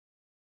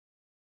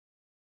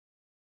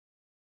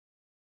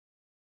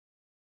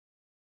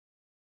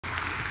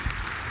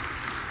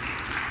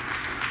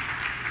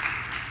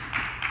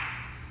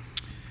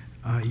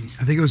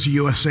I think it was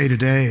USA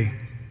Today,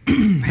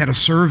 had a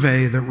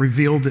survey that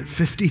revealed that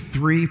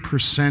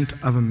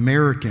 53% of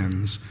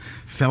Americans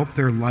felt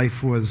their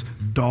life was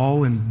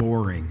dull and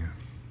boring.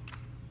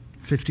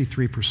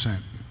 53%.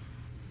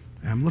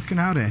 I'm looking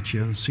out at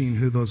you and seeing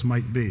who those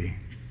might be.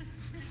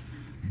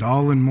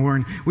 Dull and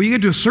boring. Well, you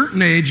get to a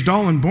certain age,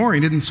 dull and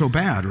boring isn't so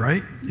bad,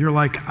 right? You're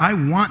like, I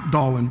want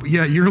dull and,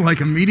 yeah, you're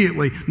like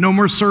immediately, no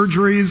more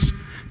surgeries,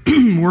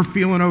 we're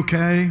feeling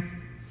okay.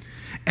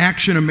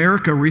 Action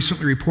America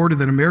recently reported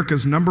that America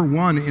is number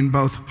one in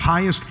both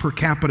highest per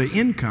capita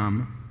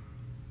income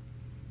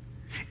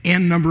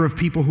and number of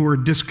people who are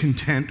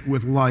discontent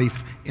with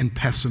life and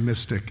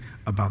pessimistic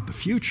about the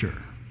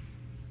future.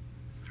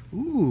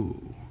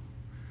 Ooh,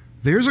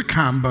 there's a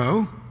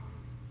combo.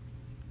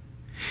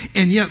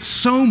 And yet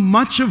so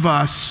much of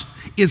us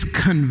is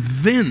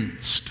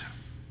convinced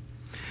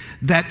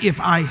that if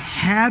I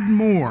had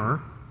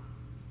more,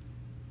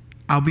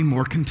 I'll be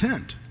more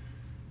content.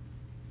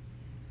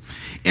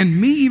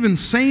 And me even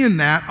saying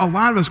that, a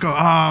lot of us go,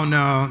 oh,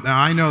 no,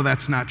 I know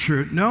that's not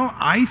true. No,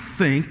 I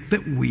think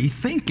that we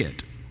think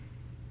it.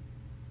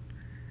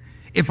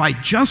 If I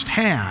just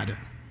had,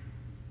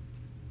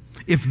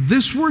 if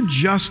this were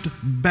just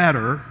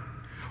better,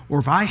 or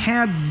if I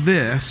had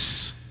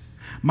this,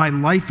 my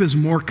life is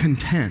more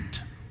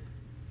content.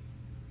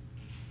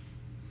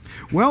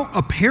 Well,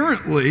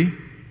 apparently,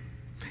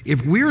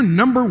 if we're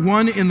number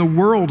one in the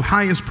world,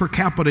 highest per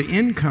capita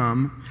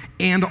income,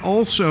 and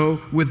also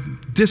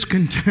with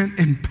discontent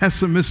and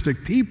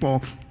pessimistic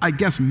people, I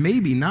guess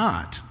maybe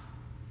not.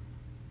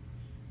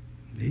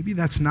 Maybe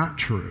that's not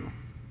true.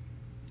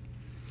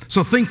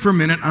 So think for a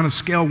minute on a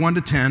scale 1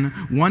 to 10,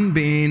 1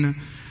 being,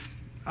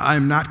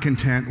 I'm not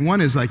content.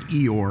 1 is like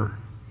Eeyore.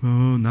 Oh,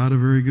 not a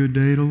very good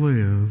day to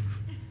live.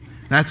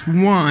 That's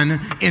 1.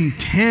 And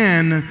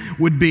 10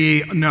 would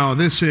be, no,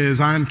 this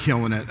is, I'm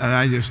killing it.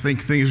 I just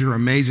think things are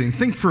amazing.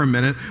 Think for a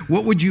minute,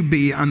 what would you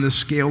be on the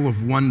scale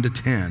of 1 to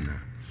 10?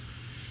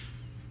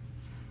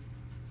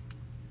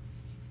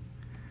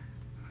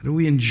 How do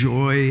we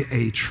enjoy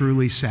a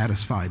truly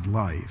satisfied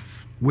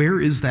life? Where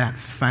is that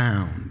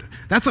found?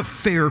 That's a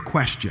fair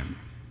question.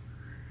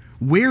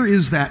 Where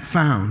is that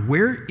found?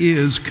 Where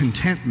is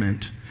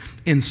contentment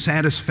and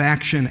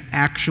satisfaction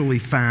actually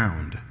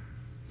found?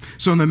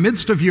 So in the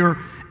midst of your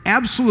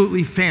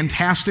absolutely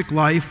fantastic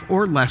life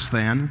or less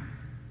than,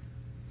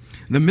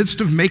 in the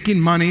midst of making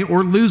money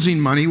or losing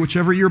money,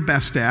 whichever you're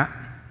best at,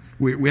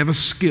 we have a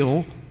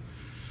skill,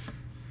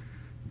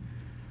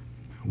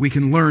 we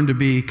can learn to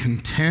be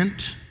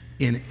content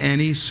in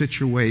any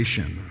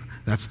situation.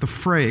 That's the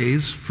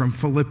phrase from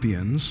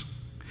Philippians.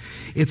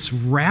 It's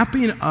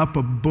wrapping up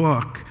a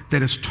book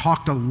that has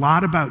talked a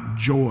lot about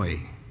joy.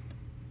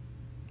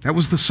 That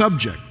was the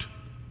subject.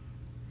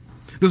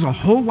 There's a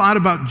whole lot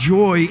about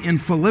joy in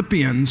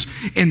Philippians,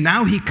 and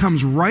now he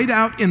comes right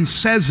out and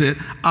says it,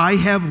 I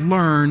have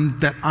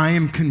learned that I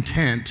am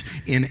content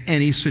in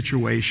any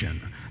situation.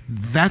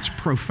 That's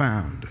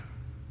profound.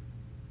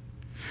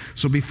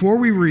 So before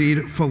we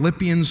read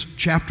Philippians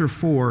chapter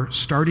 4,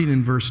 starting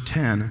in verse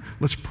 10,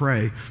 let's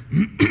pray.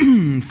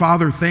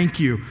 Father, thank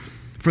you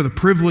for the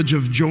privilege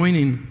of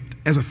joining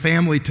as a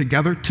family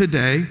together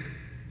today.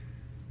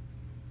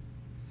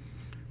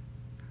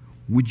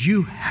 Would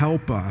you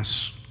help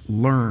us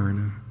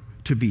learn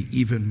to be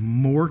even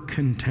more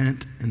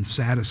content and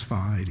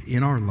satisfied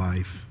in our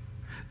life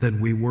than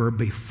we were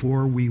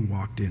before we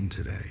walked in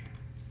today?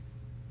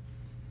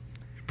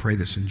 I pray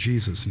this in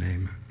Jesus'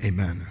 name.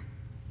 Amen.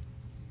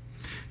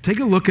 Take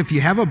a look, if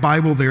you have a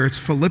Bible there, it's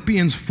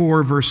Philippians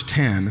 4, verse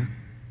 10.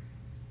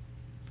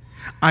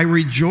 I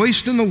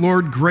rejoiced in the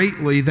Lord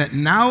greatly that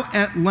now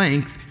at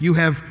length you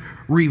have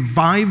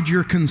revived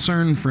your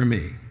concern for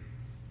me.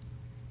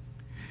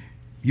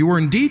 You were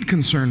indeed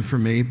concerned for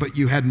me, but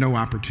you had no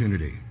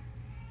opportunity.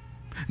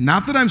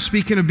 Not that I'm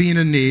speaking of being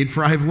in need,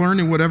 for I have learned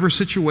in whatever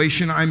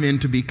situation I'm in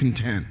to be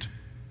content.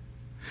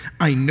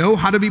 I know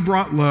how to be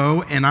brought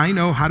low, and I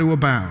know how to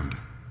abound.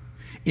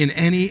 In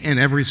any and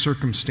every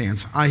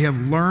circumstance, I have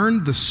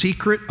learned the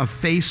secret of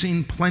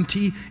facing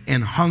plenty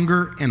and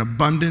hunger and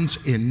abundance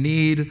in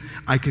need.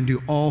 I can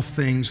do all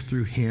things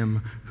through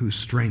him who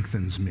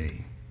strengthens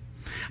me.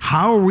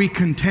 How are we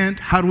content?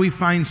 How do we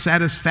find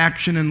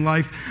satisfaction in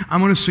life?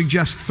 I'm going to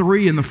suggest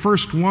 3, and the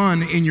first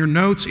one in your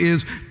notes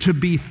is to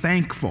be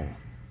thankful.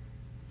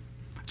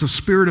 It's a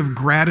spirit of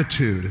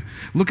gratitude.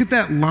 Look at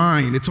that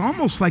line. It's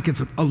almost like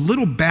it's a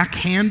little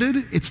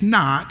backhanded. It's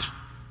not.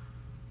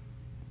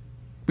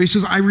 But he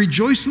says, I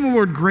rejoice in the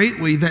Lord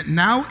greatly that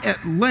now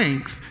at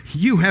length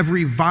you have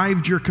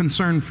revived your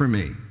concern for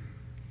me.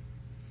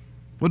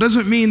 Well, it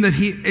doesn't mean that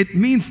it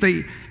means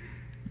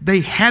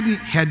they hadn't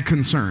had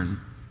concern.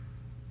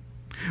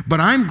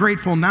 But I'm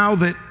grateful now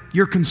that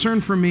your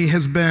concern for me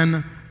has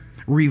been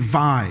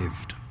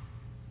revived.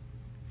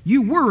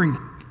 You were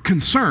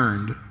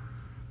concerned,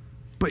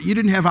 but you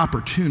didn't have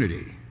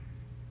opportunity.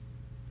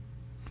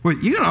 Well,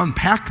 you got to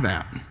unpack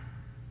that.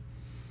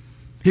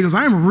 He goes,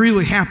 I'm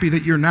really happy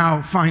that you're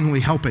now finally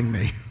helping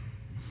me.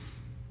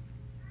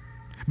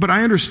 But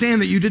I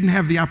understand that you didn't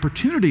have the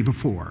opportunity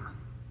before.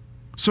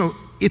 So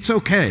it's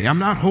okay. I'm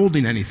not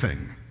holding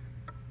anything.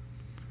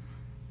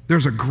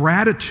 There's a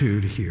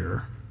gratitude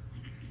here.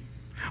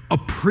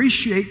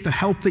 Appreciate the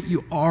help that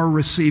you are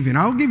receiving.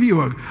 I'll give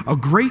you a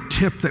great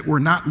tip that we're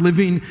not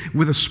living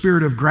with a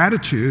spirit of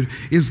gratitude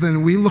is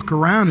then we look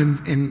around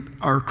and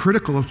are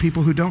critical of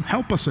people who don't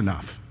help us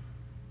enough.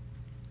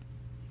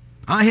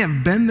 I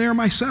have been there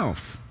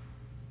myself.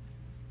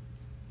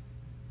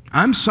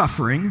 I'm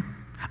suffering.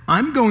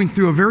 I'm going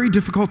through a very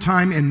difficult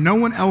time and no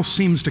one else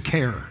seems to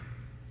care.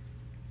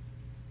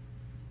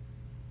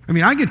 I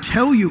mean, I can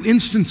tell you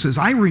instances.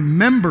 I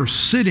remember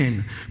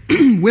sitting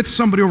with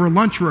somebody over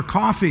lunch or a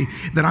coffee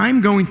that I'm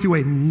going through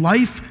a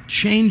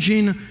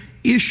life-changing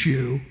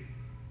issue,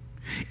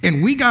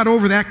 and we got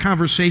over that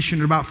conversation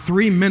in about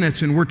 3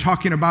 minutes, and we're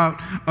talking about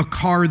a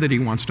car that he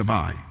wants to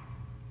buy.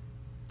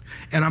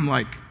 And I'm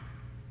like,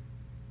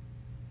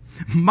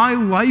 my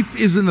life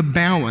is in the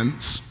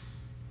balance,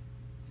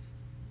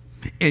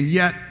 and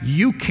yet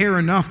you care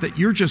enough that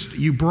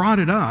you brought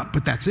it up,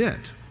 but that's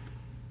it.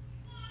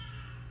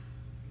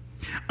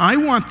 I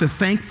want the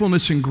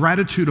thankfulness and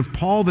gratitude of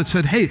Paul that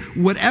said, hey,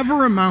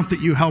 whatever amount that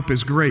you help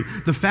is great.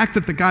 The fact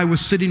that the guy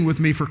was sitting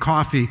with me for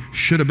coffee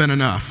should have been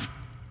enough.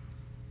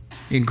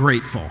 And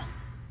grateful. I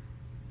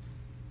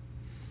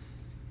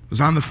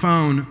was on the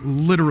phone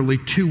literally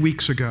 2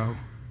 weeks ago.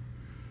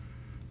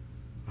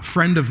 A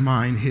friend of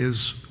mine,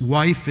 his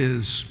wife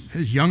is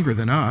younger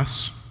than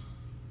us.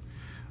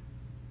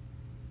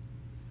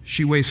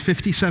 She weighs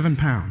 57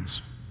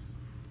 pounds.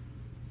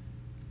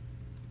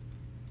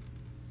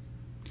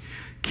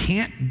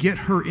 Can't get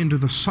her into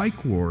the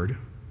psych ward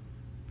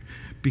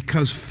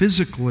because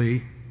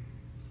physically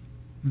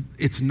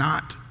it's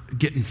not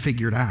getting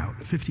figured out.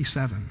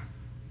 57.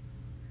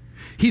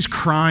 He's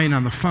crying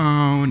on the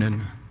phone,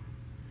 and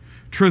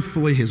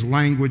truthfully his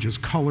language is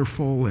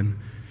colorful, and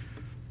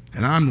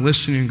I'm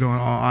listening and going,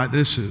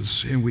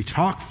 and we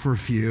talk for a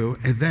few,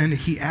 and then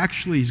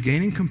he's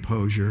gaining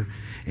composure,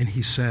 and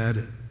he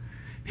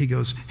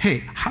goes,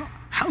 hey,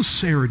 how's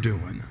Sarah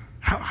doing?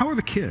 How are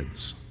the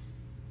kids?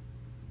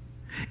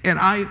 And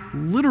I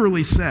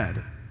literally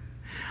said,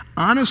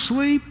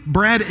 honestly,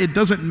 Brad, it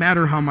doesn't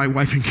matter how my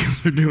wife and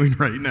kids are doing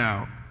right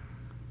now.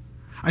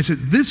 I said,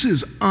 this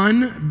is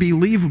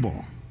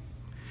unbelievable.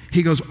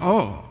 He goes,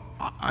 oh,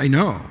 I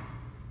know.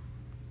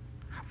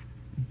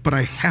 But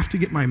I have to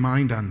get my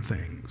mind on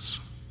things.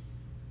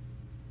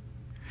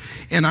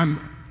 And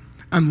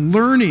I'm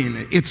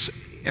learning.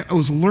 I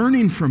was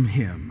learning from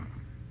him.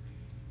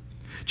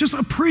 Just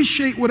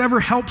appreciate whatever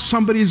help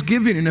somebody's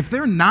giving. And if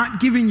they're not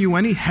giving you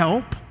any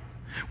help,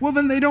 well,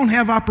 then they don't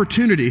have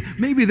opportunity.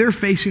 Maybe they're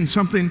facing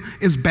something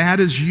as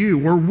bad as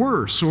you or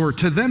worse, or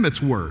to them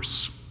it's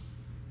worse.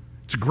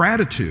 It's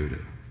gratitude.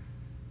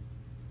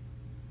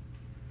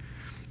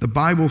 The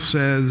Bible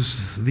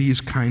says these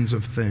kinds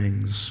of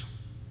things,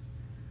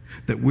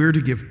 that we're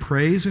to give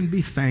praise and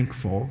be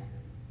thankful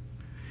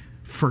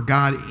for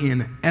God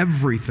in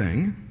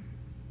everything.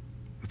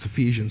 That's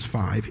Ephesians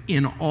 5.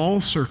 In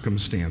all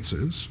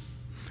circumstances,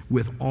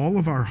 with all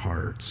of our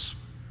hearts,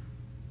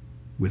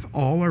 with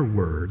all our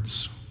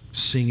words,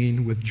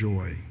 singing with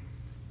joy.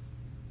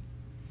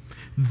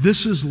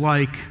 This is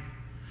like,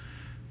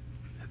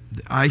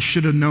 I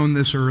should have known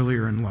this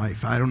earlier in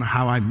life. I don't know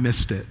how I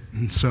missed it.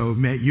 And so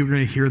you're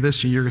going to hear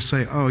this and you're going to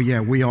say, oh yeah,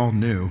 we all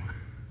knew.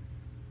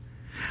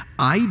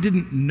 I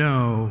didn't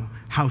know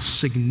how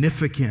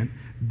significant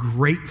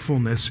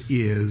gratefulness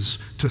is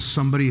to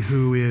somebody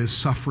who is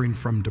suffering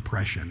from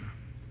depression.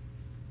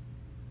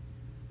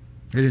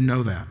 I didn't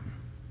know that.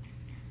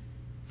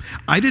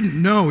 I didn't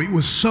know it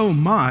was so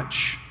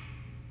much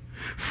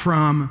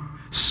from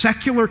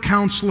secular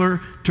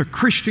counselor to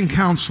Christian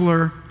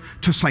counselor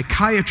to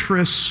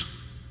psychiatrists.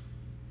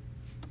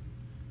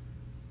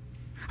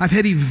 I've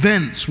had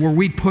events where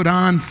we'd put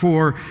on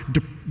for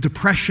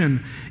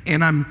depression,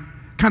 and I'm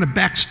kind of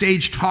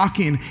backstage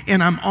talking,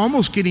 and I'm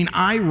almost getting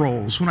eye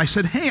rolls when I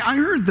said, hey, I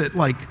heard that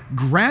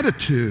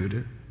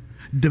gratitude,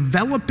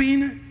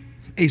 developing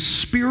a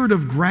spirit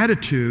of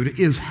gratitude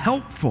is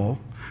helpful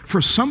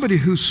for somebody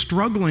who's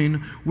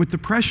struggling with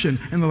depression.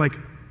 And they're like,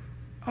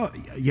 oh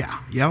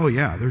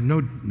yeah, there's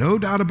no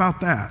doubt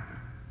about that.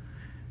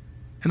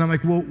 And I'm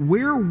like, well,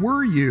 where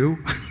were you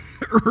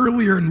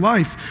earlier in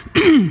life?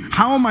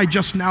 How am I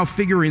just now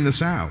figuring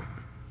this out?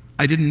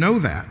 I didn't know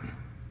that.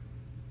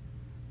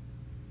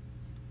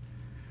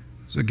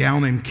 There's a gal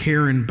named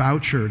Karen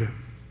Bouchard.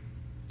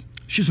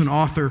 She's an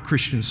author,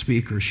 Christian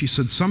speaker. She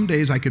said, some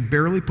days I could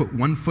barely put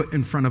one foot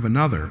in front of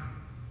another.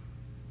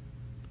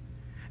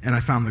 And I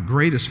found the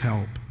greatest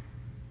help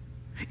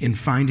in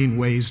finding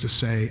ways to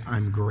say,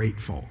 I'm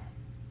grateful.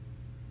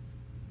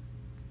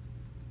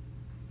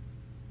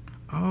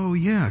 Oh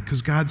yeah,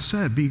 because God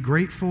said, be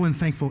grateful and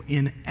thankful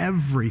in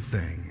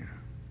everything,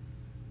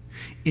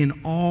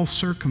 in all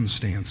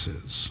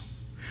circumstances,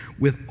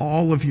 with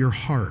all of your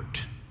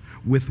heart,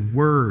 with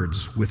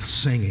words, with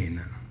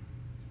singing.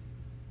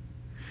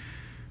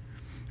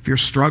 If you're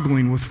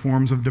struggling with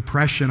forms of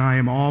depression, I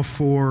am all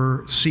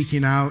for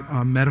seeking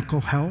out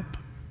medical help.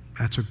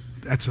 That's a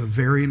That's a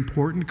very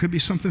important. It could be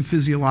something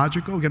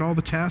physiological. Get all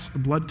the tests, the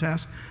blood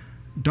tests.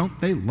 Don't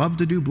they love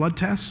to do blood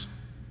tests?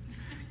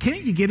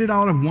 Can't you get it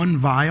out of one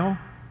vial?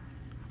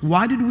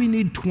 Why did we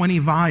need 20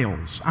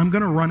 vials? I'm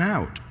going to run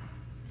out.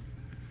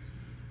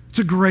 It's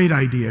a great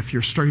idea if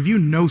you're struggling. If you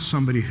know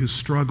somebody who's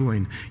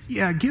struggling,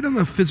 yeah, get them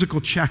a physical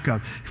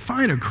checkup.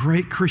 Find a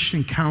great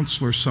Christian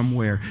counselor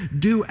somewhere.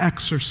 Do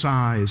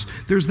exercise.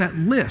 There's that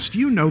list.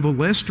 You know the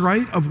list,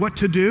 right, of what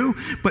to do.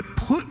 But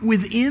put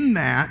within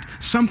that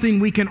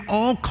something we can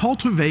all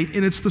cultivate,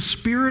 and it's the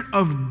spirit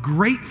of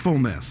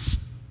gratefulness.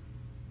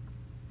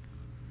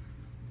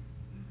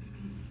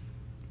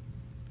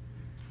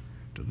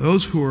 To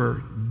those who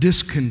are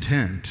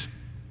discontent,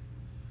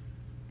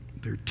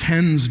 there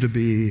tends to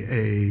be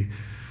a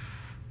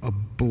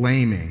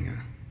blaming,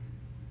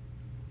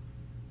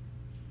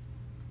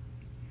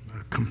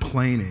 a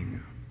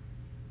complaining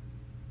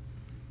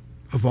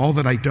of all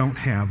that I don't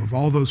have, of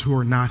all those who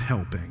are not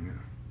helping.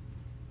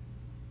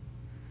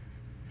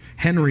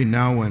 Henry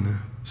Nouwen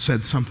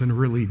said something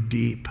really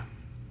deep.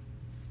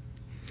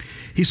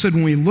 He said,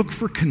 when we look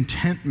for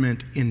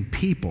contentment in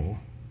people,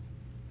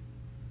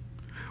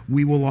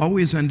 we will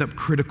always end up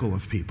critical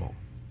of people,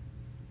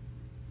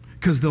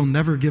 because they'll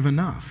never give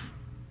enough.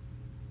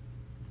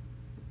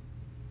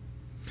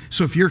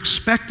 So if you're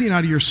expecting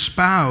out of your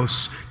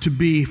spouse to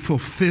be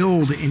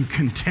fulfilled and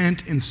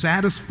content and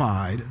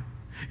satisfied,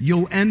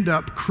 you'll end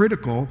up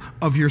critical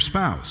of your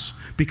spouse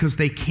because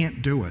they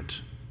can't do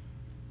it.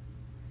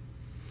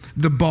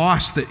 The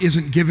boss that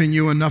isn't giving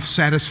you enough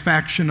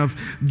satisfaction of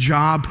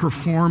job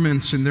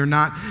performance and they're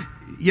not,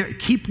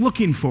 keep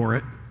looking for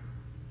it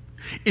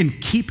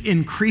and keep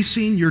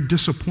increasing your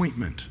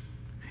disappointment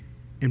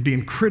and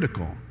being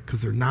critical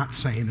because they're not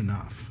saying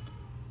enough.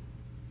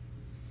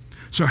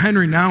 So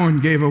Henry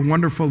Nouwen gave a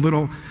wonderful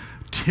little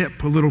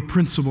tip, a little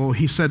principle.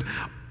 He said,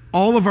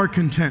 all of our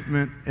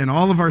contentment and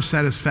all of our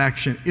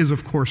satisfaction is,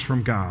 of course,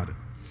 from God.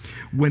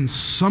 When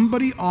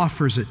somebody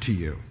offers it to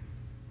you,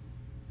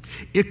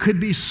 it could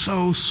be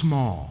so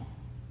small.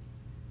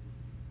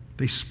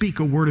 They speak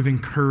a word of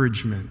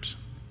encouragement.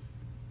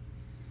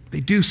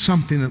 They do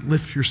something that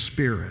lifts your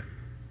spirit.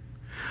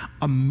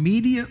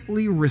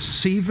 Immediately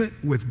receive it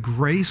with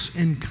grace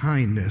and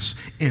kindness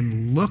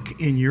and look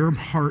in your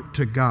heart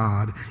to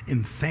God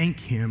and thank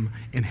Him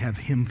and have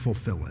Him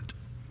fulfill it.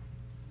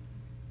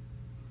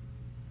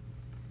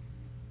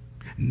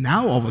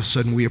 Now all of a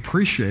sudden we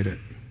appreciate it.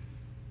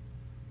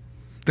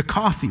 The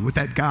coffee with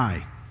that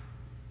guy.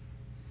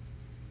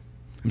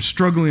 I'm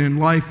struggling in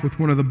life with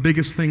one of the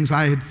biggest things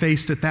I had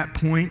faced at that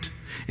point,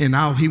 and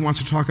now he wants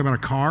to talk about a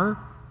car.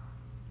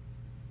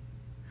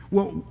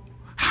 Well,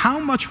 how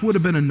much would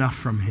have been enough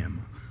from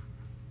him?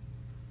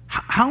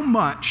 How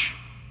much?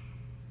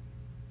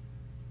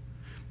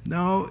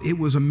 No, it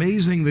was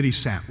amazing that he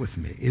sat with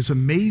me. It's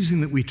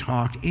amazing that we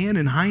talked, and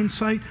in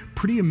hindsight,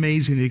 pretty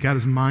amazing that he got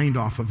his mind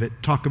off of it,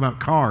 talk about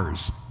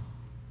cars.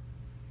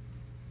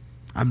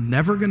 I'm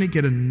never going to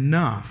get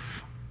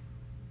enough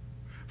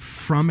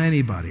from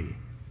anybody.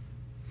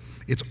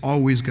 It's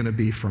always going to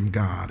be from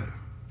God.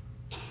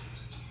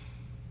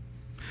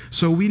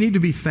 So we need to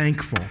be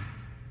thankful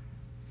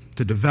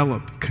to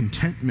develop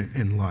contentment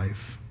in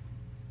life.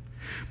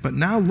 But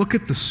now look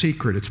at the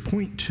secret. It's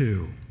point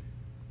 2.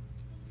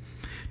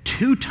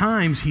 2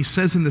 times he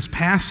says in this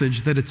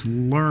passage that it's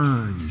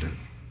learned.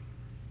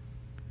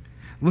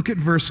 Look at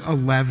verse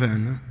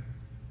 11.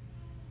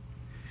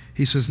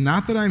 He says,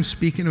 not that I'm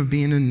speaking of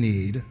being in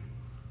need,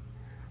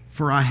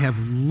 for I have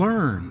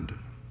learned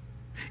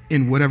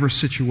in whatever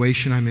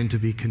situation I'm in to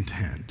be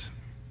content.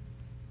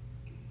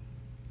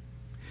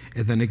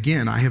 And then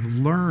again, I have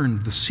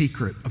learned the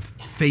secret of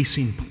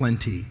facing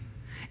plenty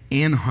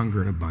and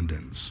hunger and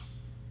abundance.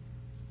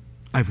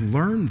 I've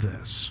learned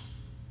this.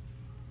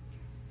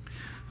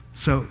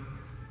 So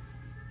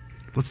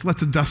let's let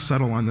the dust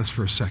settle on this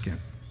for a second.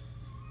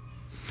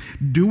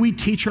 Do we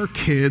teach our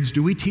kids,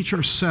 do we teach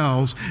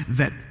ourselves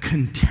that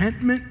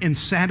contentment and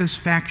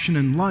satisfaction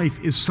in life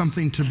is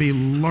something to be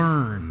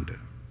learned?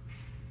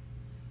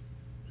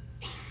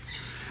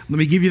 Let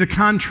me give you the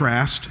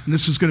contrast, and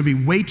this is going to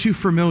be way too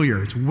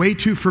familiar. It's way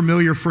too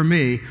familiar for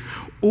me.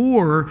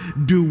 Or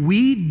do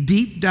we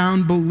deep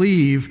down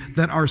believe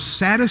that our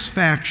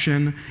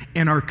satisfaction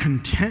and our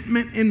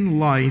contentment in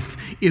life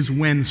is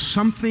when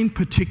something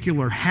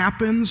particular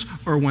happens,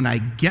 or when I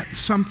get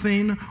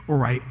something,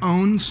 or I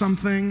own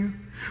something,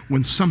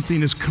 when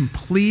something is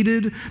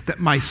completed, that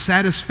my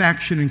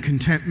satisfaction and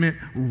contentment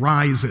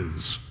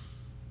rises?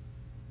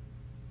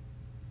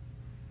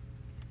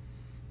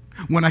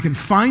 When I can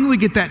finally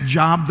get that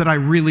job that I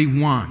really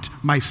want,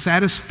 my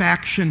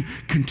satisfaction,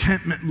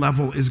 contentment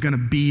level is going to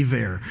be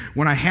there.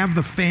 When I have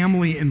the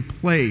family in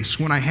place,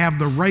 when I have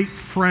the right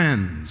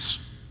friends.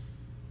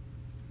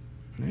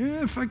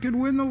 If I could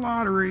win the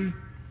lottery,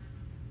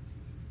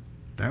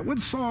 that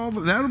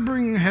would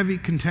bring heavy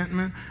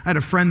contentment. I had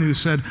a friend who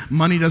said,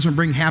 money doesn't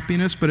bring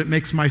happiness, but it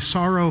makes my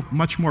sorrow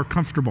much more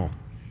comfortable.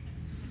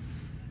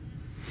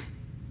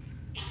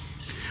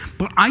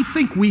 But I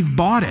think we've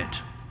bought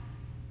it.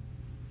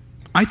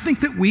 I think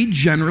that we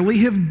generally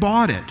have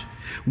bought it.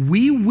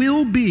 We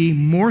will be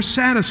more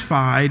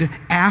satisfied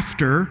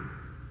after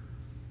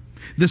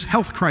this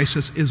health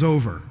crisis is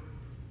over.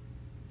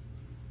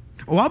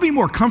 Oh, I'll be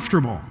more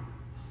comfortable,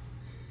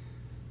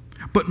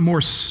 but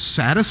more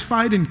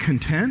satisfied and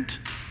content?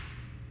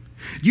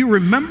 Do you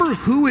remember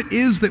who it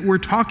is that we're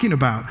talking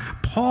about?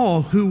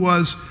 Paul, who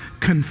was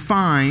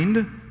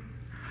confined,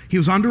 he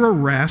was under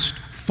arrest,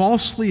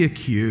 falsely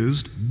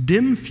accused,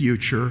 dim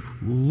future,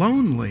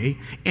 lonely,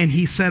 and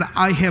he said,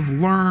 I have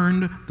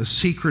learned the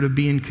secret of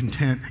being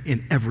content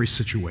in every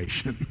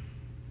situation.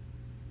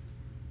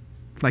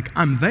 Like,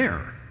 I'm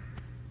there.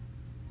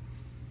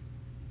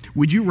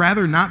 Would you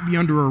rather not be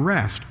under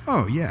arrest?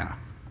 Oh, yeah.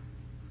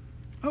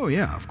 Oh,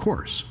 yeah, of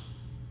course.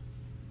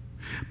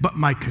 But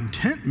my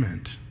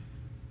contentment,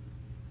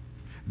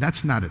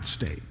 that's not at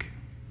stake.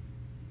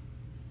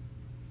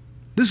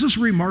 This is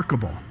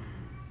remarkable.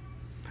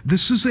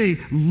 This is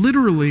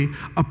literally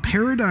a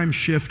paradigm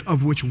shift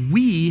of which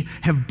we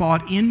have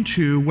bought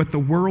into what the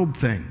world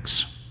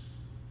thinks.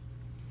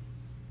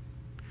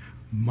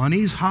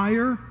 Money's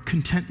higher,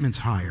 contentment's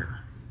higher.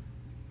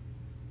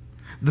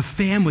 The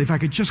family, if I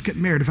could just get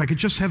married, if I could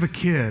just have a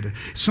kid,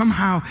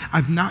 somehow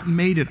I've not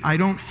made it. I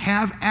don't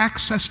have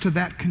access to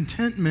that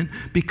contentment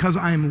because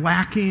I'm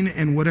lacking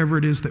in whatever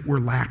it is that we're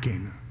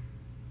lacking.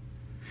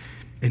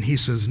 And he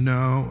says,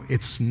 no,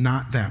 it's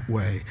not that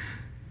way.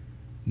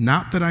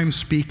 Not that I'm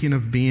speaking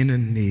of being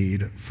in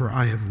need, for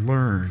I have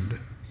learned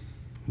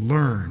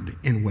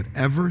in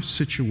whatever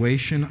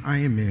situation I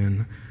am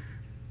in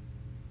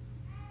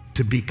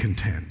to be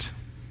content.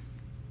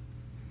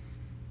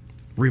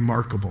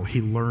 Remarkable. He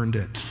learned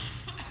it.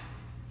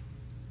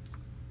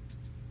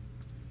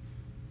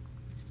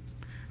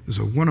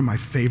 One of my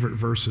favorite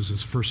verses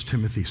is 1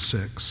 Timothy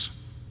 6.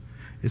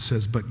 It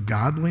says, but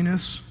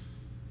godliness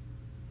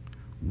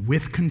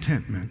with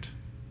contentment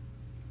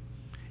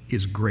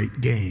is great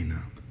gain.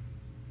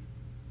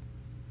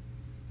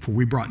 For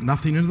we brought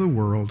nothing into the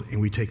world, and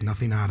we take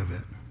nothing out of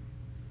it.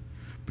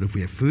 But if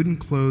we have food and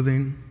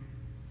clothing,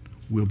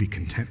 we'll be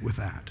content with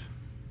that.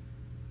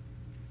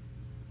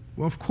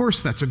 Well, of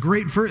course, that's a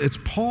great verse. It's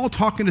Paul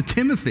talking to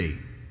Timothy,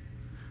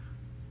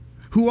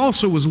 who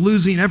also was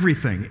losing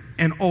everything,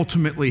 and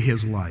ultimately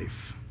his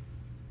life.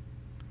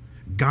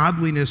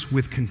 Godliness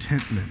with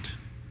contentment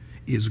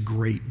is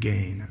great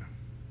gain.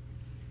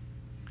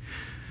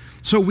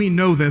 So we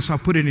know this. I'll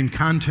put it in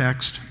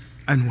context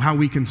and how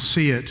we can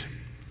see it.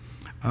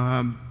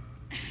 In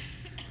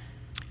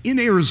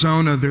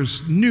Arizona,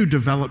 there's new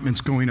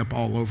developments going up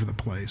all over the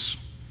place.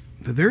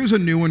 There's a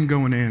new one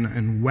going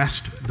in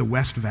the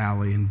West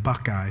Valley in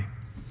Buckeye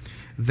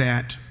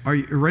that, are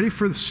you ready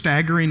for the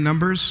staggering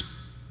numbers?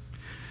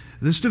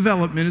 This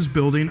development is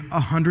building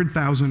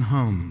 100,000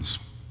 homes.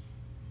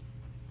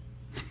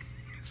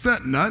 Is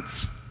that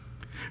nuts?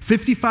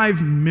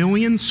 55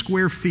 million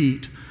square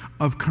feet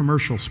of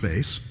commercial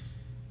space,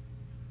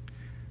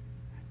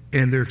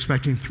 and they're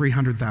expecting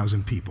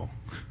 300,000 people.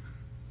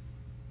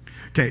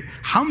 Okay,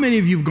 how many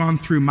of you have gone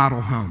through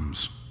model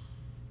homes?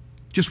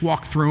 Just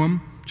walk through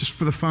them, just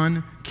for the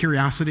fun,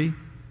 curiosity?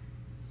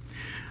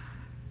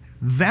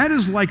 That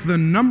is like the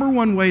number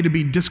one way to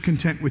be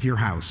discontent with your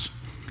house.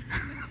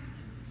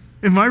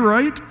 Am I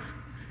right?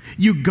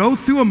 You go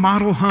through a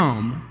model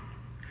home,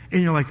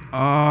 and you're like,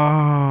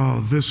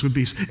 oh, this would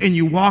be... And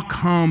you walk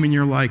home, and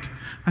you're like,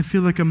 I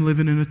feel like I'm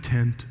living in a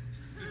tent.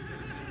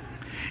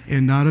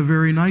 And not a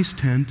very nice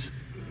tent.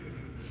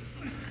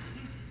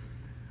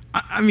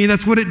 I mean,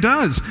 that's what it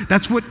does.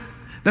 That's what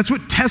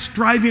test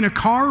driving a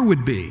car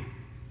would be.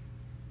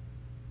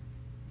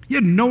 You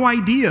had no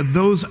idea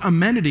those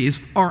amenities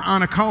are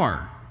on a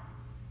car.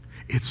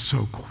 It's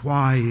so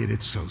quiet,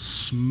 it's so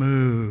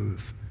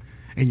smooth,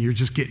 and you're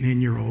just getting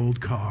in your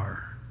old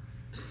car.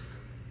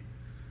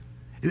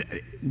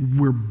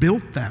 We're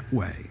built that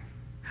way.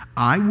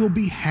 I will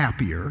be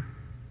happier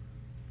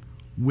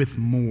with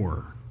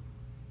more.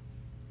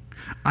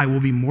 I will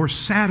be more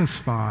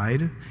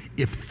satisfied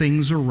if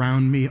things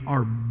around me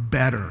are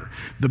better.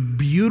 The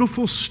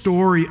beautiful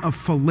story of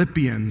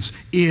Philippians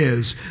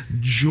is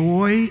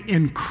joy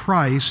in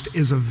Christ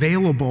is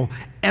available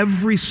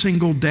every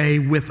single day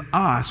with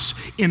us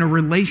in a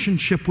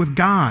relationship with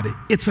God.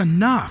 It's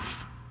enough.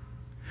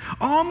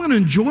 Oh, I'm going to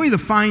enjoy the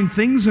fine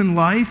things in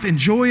life,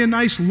 enjoy a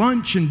nice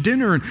lunch and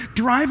dinner, and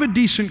drive a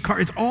decent car.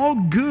 It's all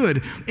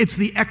good. It's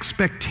the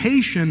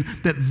expectation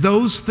that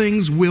those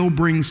things will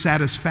bring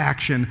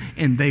satisfaction,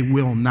 and they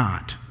will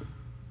not.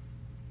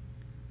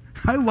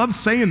 I love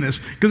saying this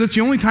because it's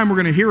the only time we're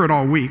going to hear it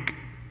all week.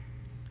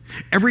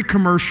 Every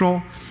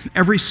commercial,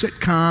 every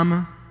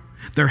sitcom,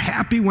 they're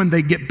happy when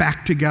they get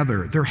back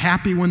together. They're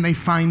happy when they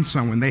find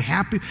someone.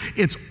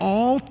 It's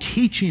all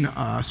teaching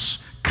us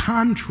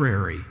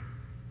contrary.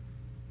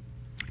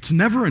 It's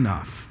never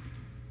enough.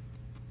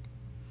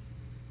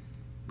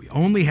 We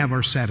only have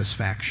our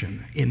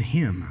satisfaction in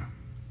Him.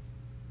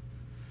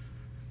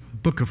 The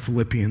book of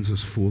Philippians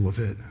is full of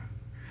it.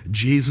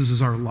 Jesus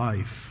is our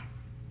life,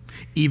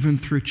 even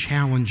through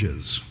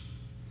challenges,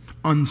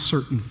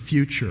 uncertain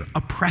future,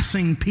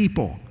 oppressing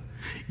people.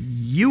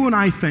 You and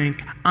I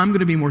think, I'm going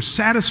to be more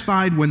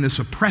satisfied when this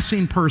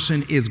oppressing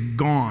person is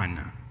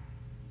gone.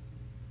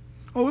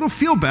 Oh, it'll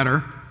feel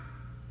better.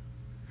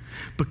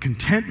 But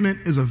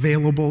contentment is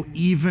available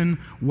even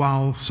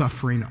while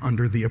suffering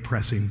under the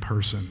oppressing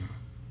person.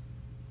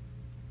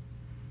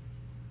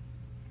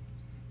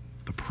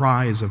 The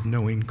prize of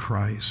knowing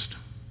Christ.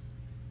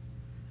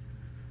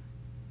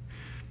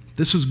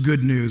 This is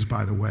good news,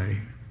 by the way,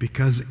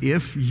 because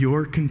if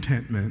your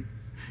contentment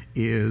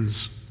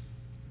is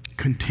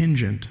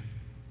contingent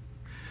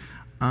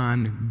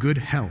on good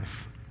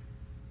health,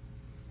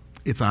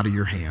 it's out of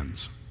your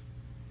hands.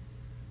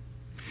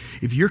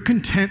 If your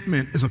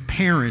contentment as a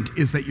parent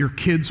is that your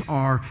kids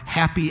are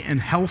happy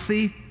and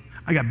healthy,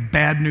 I got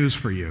bad news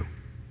for you.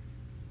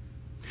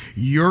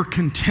 Your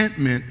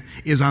contentment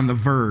is on the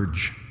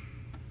verge,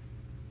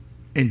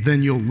 and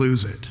then you'll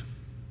lose it.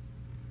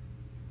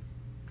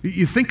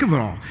 You think of it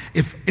all.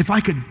 If I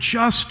could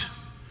just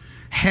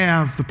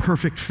have the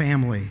perfect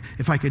family,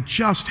 if I could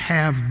just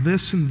have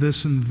this and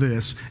this and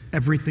this,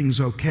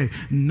 everything's okay.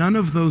 None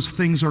of those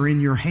things are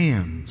in your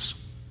hands.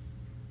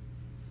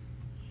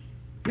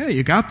 Yeah,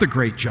 you got the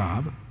great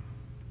job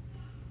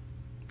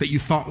that you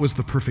thought was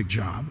the perfect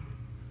job,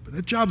 but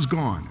that job's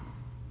gone.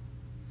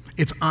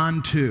 It's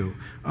on to,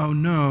 oh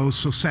no,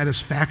 so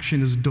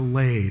satisfaction is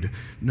delayed.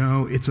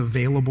 No, it's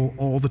available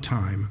all the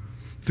time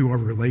through our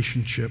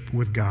relationship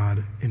with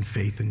God and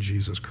faith in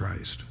Jesus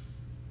Christ.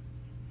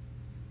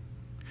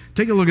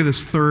 Take a look at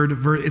this third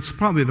verse. It's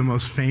probably the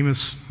most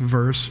famous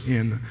verse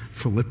in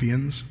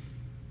Philippians.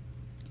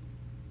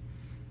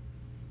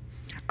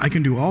 I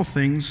can do all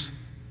things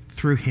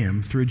through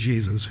him, through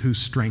Jesus, who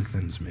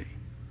strengthens me.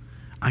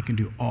 I can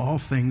do all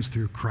things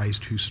through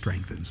Christ who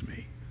strengthens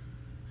me.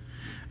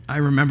 I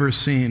remember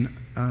seeing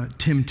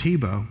Tim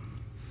Tebow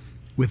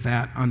with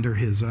that under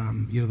his,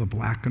 the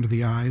black under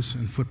the eyes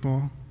in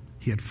football.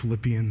 He had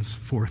Philippians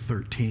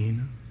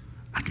 4:13.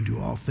 I can do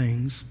all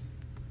things.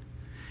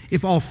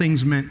 If all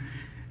things meant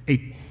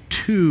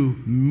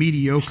 2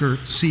 mediocre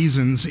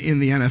seasons in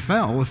the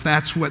NFL, if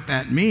that's what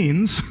that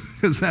means,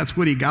 because that's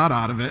what he got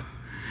out of it.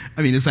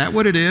 I mean, is that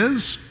what it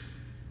is?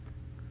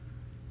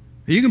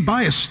 You can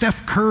buy a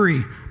Steph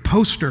Curry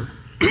poster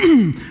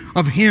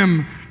of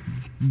him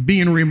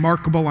being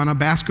remarkable on a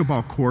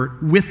basketball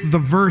court with the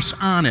verse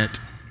on it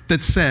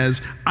that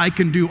says, I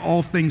can do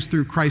all things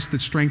through Christ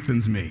that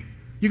strengthens me.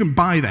 You can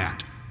buy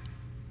that.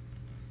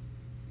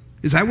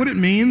 Is that what it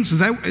means? Is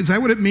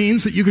that what it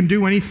means, that you can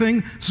do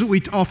anything? This is what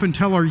we often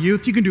tell our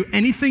youth. You can do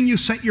anything you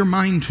set your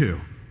mind to,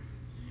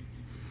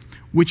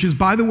 which is,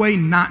 by the way,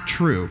 not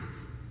true.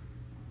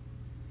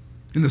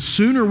 And the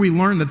sooner we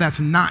learn that that's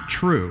not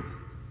true.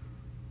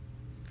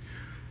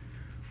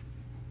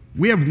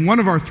 We have one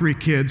of our 3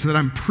 kids that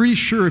I'm pretty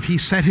sure if he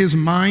set his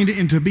mind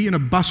into being a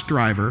bus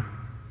driver,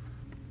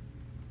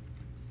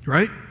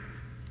 right?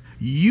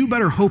 You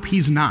better hope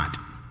he's not,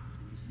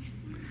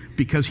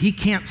 because he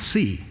can't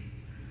see.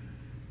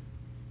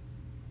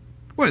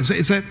 What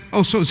is that?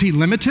 Oh, so is he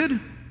limited?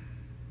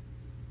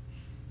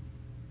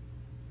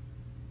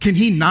 Can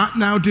he not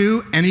now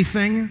do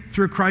anything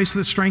through Christ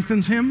that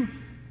strengthens him?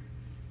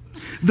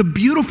 The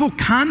beautiful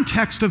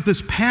context of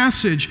this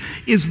passage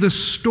is the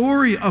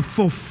story of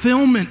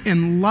fulfillment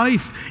in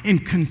life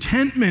and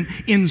contentment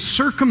in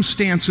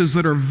circumstances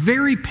that are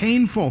very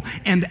painful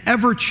and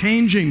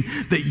ever-changing,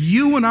 that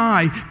you and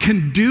I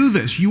can do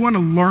this. You want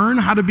to learn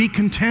how to be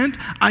content?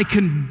 I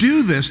can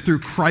do this through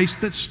Christ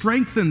that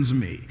strengthens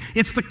me.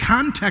 It's the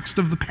context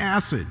of the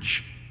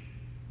passage.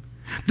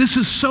 This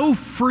is so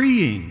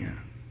freeing.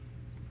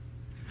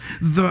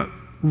 The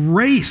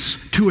race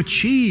to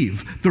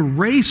achieve, the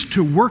race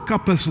to work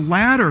up this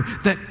ladder,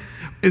 that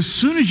as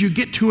soon as you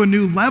get to a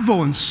new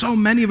level, and so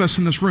many of us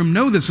in this room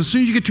know this, as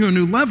soon as you get to a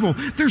new level,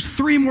 there's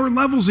 3 more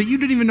levels that you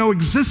didn't even know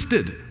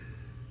existed.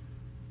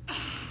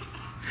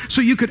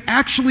 So you could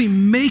actually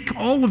make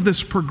all of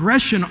this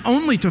progression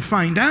only to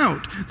find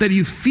out that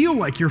you feel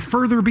like you're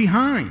further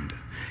behind.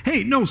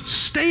 Hey, no,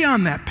 stay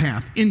on that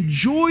path.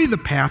 Enjoy the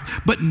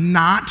path, but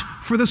not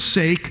for the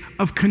sake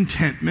of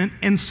contentment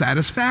and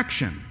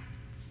satisfaction.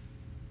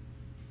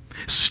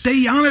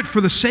 Stay on it for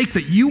the sake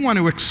that you want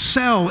to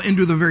excel and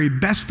do the very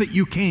best that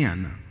you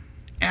can.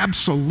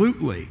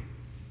 Absolutely.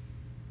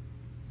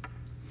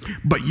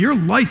 But your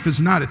life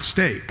is not at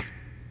stake.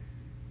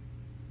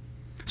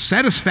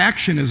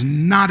 Satisfaction is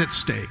not at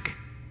stake.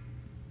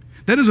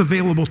 That is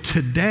available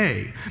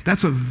today.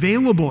 That's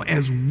available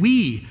as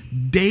we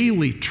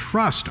daily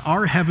trust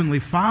our Heavenly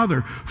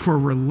Father for a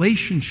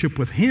relationship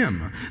with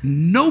Him.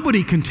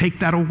 Nobody can take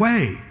that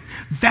away.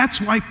 That's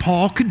why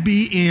Paul could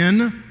be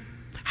in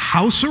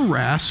house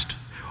arrest,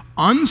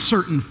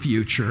 uncertain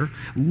future,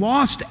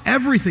 lost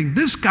everything.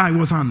 This guy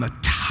was on the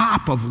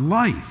top of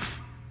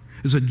life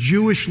as a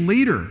Jewish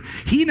leader.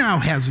 He now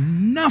has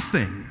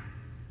nothing.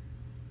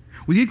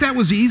 Well, you think that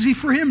was easy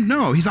for him?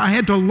 No, I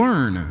had to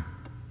learn.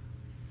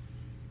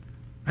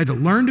 I had to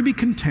learn to be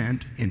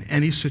content in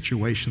any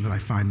situation that I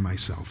find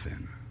myself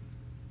in.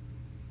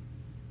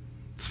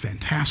 It's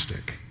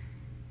fantastic.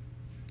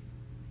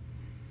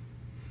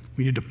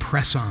 We need to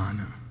press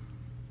on.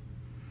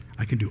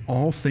 I can do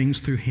all things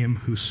through him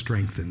who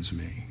strengthens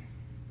me.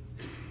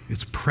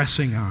 It's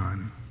pressing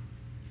on.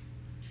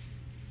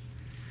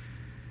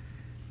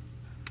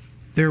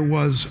 There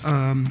was,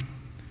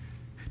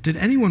 did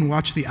anyone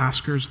watch the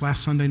Oscars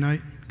last Sunday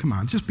night? Come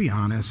on, just be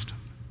honest.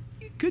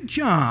 Good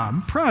job.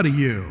 I'm proud of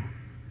you.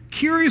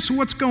 Curious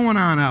what's going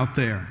on out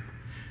there.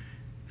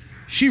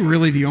 She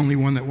really the only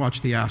one that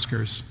watched the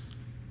Oscars?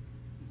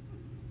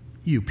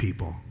 You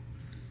people.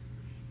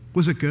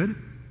 Was it good?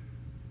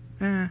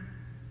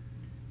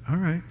 All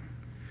right.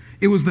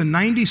 It was the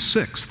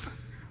 96th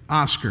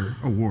Oscar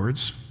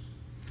Awards.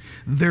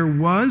 There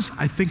was,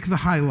 I think, the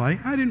highlight.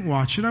 I didn't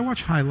watch it. I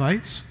watched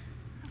highlights.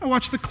 I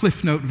watched the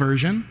Cliff Note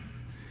version.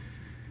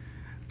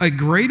 A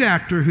great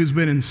actor who's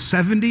been in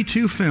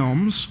 72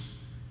 films.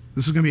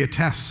 This is going to be a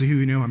test to see who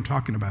you know I'm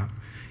talking about.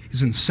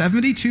 He's in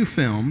 72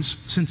 films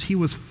since he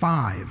was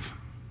 5.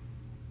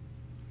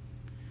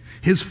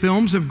 His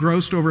films have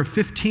grossed over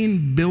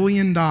 $15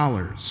 billion.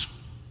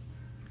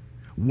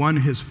 Won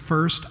his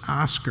first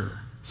Oscar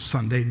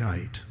Sunday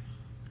night.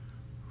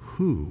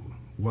 Who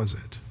was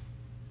it?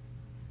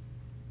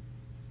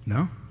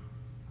 No?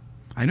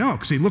 I know,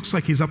 because he looks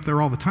like he's up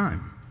there all the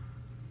time.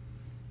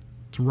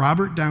 It's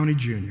Robert Downey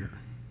Jr.,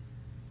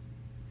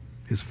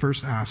 his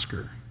first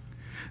Oscar.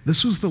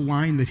 This was the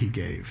line that he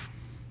gave.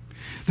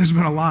 There's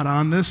been a lot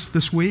on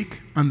this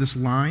week, on this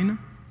line,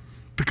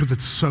 because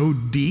it's so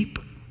deep.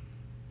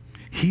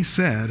 He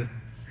said,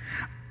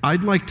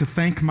 "I'd like to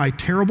thank my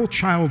terrible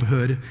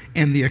childhood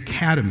and the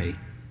Academy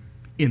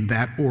in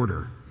that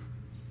order."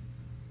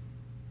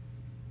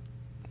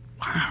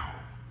 Wow.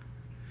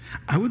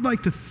 I would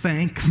like to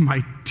thank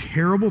my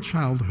terrible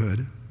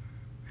childhood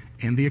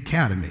and the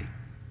Academy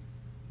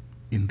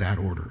in that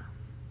order.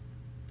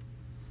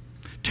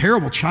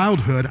 Terrible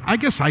childhood, I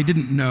guess I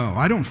didn't know.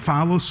 I don't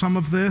follow some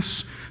of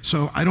this,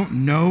 so I don't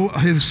know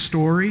his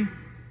story.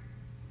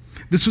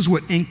 This is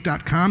what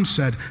Inc.com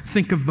said.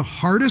 Think of the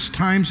hardest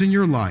times in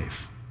your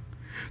life,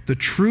 the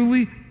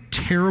truly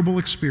terrible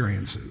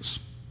experiences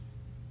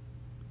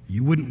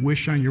you wouldn't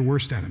wish on your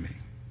worst enemy.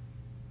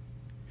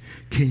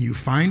 Can you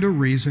find a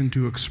reason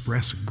to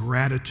express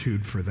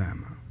gratitude for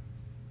them?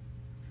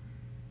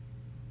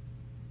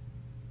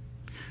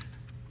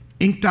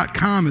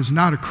 Inc.com is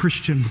not a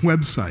Christian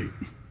website.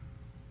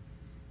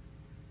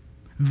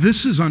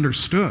 This is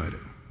understood.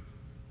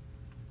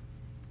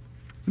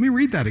 Let me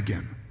read that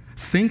again.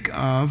 Think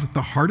of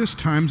the hardest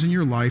times in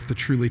your life, the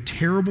truly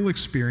terrible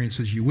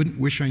experiences you wouldn't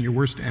wish on your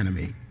worst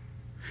enemy.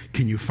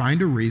 Can you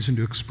find a reason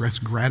to express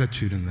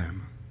gratitude in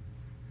them?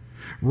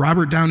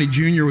 Robert Downey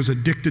Jr. was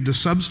addicted to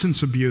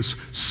substance abuse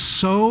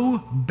so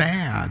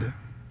bad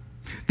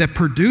that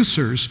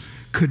producers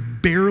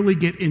could barely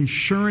get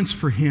insurance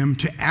for him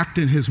to act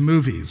in his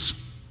movies.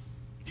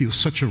 He was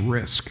such a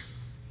risk.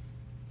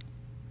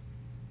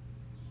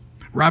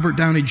 Robert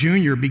Downey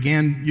Jr.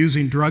 began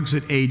using drugs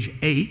at age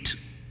 8,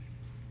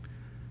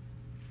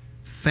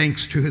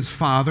 thanks to his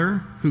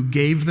father, who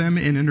gave them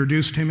and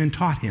introduced him and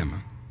taught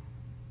him.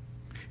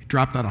 He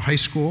dropped out of high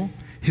school,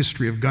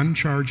 history of gun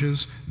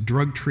charges,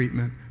 drug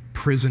treatment,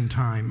 prison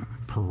time,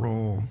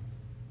 parole.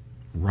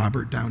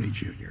 Robert Downey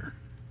Jr.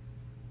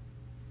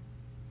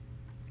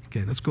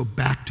 Okay, let's go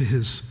back to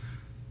his,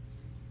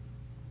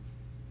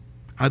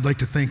 "I'd like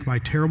to thank my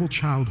terrible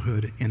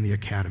childhood and the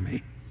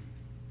Academy."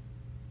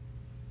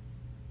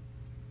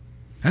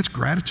 That's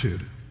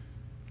gratitude.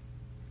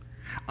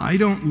 I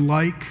don't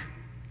like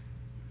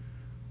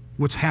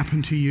what's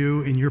happened to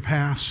you in your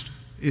past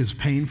is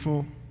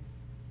painful.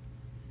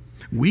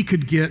 We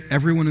could get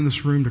everyone in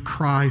this room to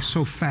cry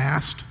so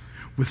fast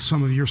with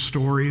some of your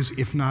stories,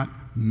 if not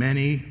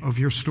many of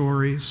your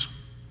stories.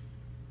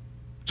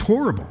 It's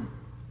horrible.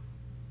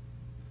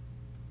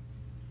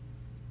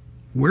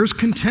 Where's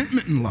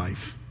contentment in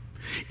life?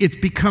 It's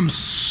become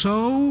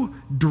so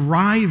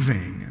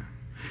driving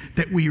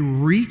that we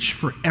reach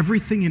for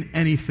everything and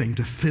anything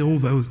to fill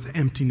those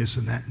emptiness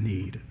and that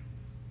need.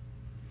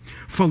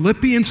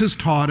 Philippians has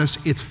taught us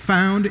it's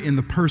found in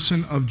the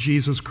person of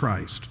Jesus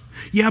Christ.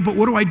 Yeah, but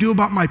what do I do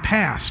about my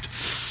past?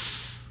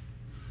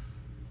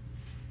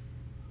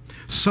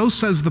 So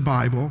says the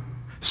Bible,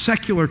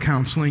 secular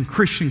counseling,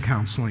 Christian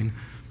counseling.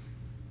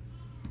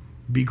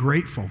 Be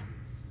grateful.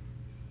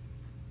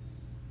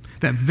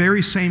 That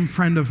very same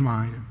friend of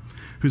mine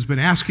who's been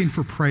asking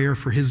for prayer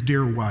for his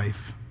dear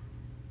wife,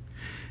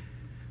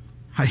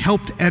 I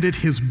helped edit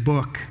his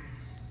book,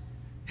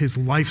 his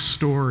life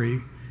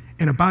story,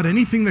 and about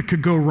anything that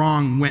could go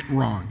wrong went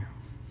wrong.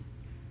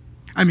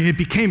 I mean, it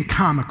became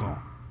comical.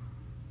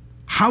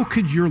 How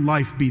could your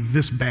life be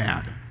this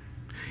bad?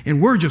 And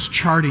we're just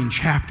charting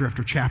chapter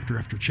after chapter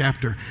after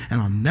chapter,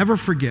 and I'll never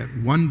forget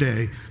one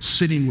day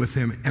sitting with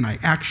him, and I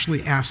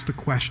actually asked the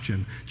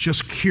question,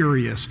 just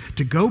curious,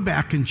 to go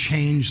back and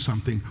change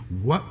something,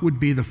 what would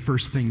be the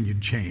first thing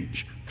you'd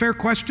change? Fair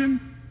question?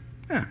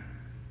 Yeah.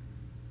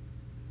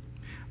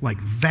 Like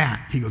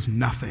that, he goes,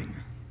 nothing.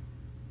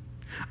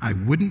 I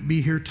wouldn't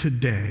be here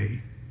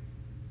today,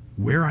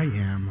 where I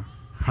am,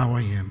 how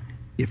I am,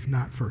 if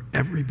not for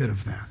every bit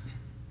of that.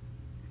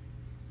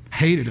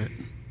 Hated it.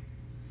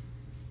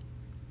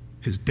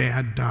 His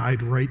dad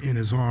died right in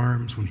his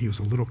arms when he was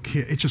a little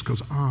kid. It just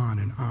goes on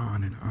and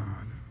on and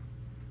on.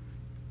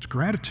 It's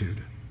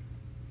gratitude.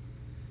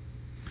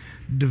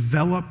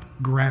 Develop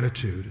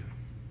gratitude.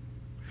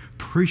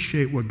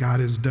 Appreciate what God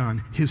has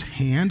done. His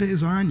hand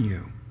is on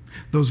you.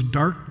 Those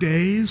dark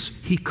days,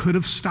 he could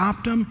have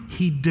stopped them.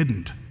 He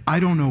didn't. I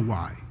don't know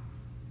why.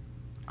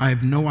 I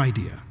have no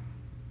idea.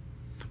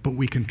 But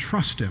we can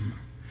trust him.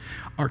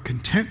 Our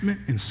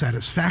contentment and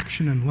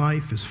satisfaction in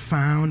life is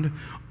found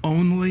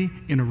only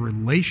in a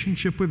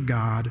relationship with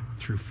God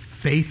through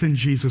faith in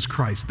Jesus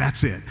Christ.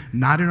 That's it.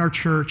 Not in our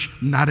church,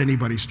 not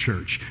anybody's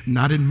church.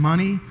 Not in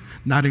money,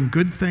 not in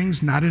good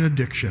things, not in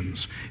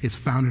addictions. It's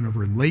found in a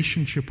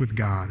relationship with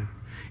God.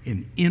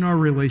 And in our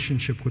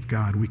relationship with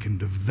God, we can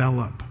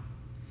develop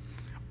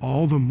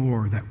all the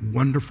more that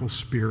wonderful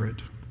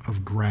spirit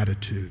of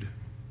gratitude.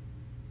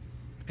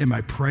 And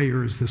my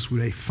prayer is this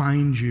may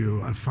find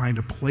you and find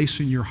a place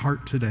in your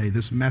heart today,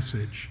 this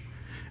message,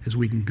 as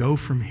we can go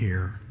from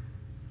here,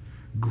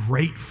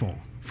 grateful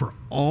for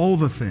all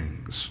the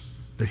things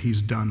that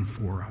he's done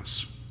for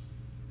us.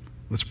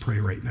 Let's pray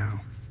right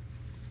now.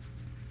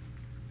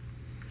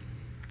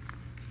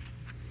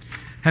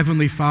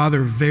 Heavenly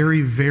Father,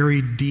 very,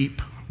 very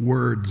deep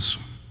words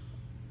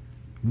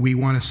we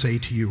want to say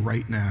to you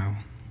right now.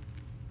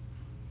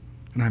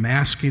 And I'm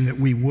asking that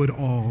we would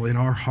all in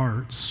our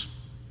hearts,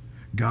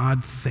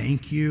 God,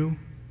 thank you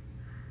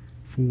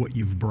for what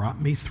you've brought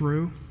me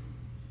through.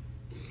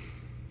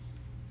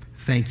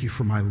 Thank you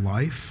for my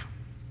life.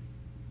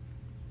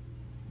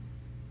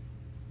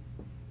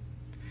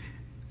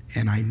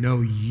 And I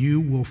know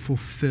you will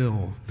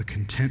fulfill the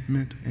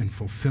contentment and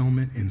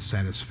fulfillment and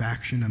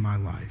satisfaction in my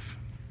life.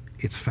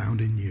 It's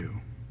found in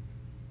you.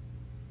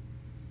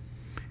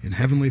 And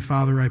Heavenly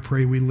Father, I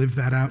pray we live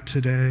that out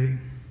today,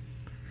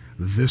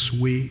 this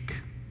week,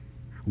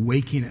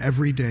 waking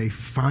every day,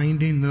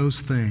 finding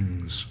those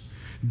things,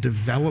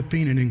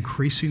 developing and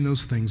increasing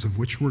those things of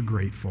which we're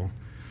grateful.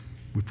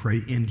 We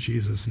pray in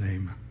Jesus'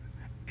 name.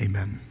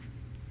 Amen.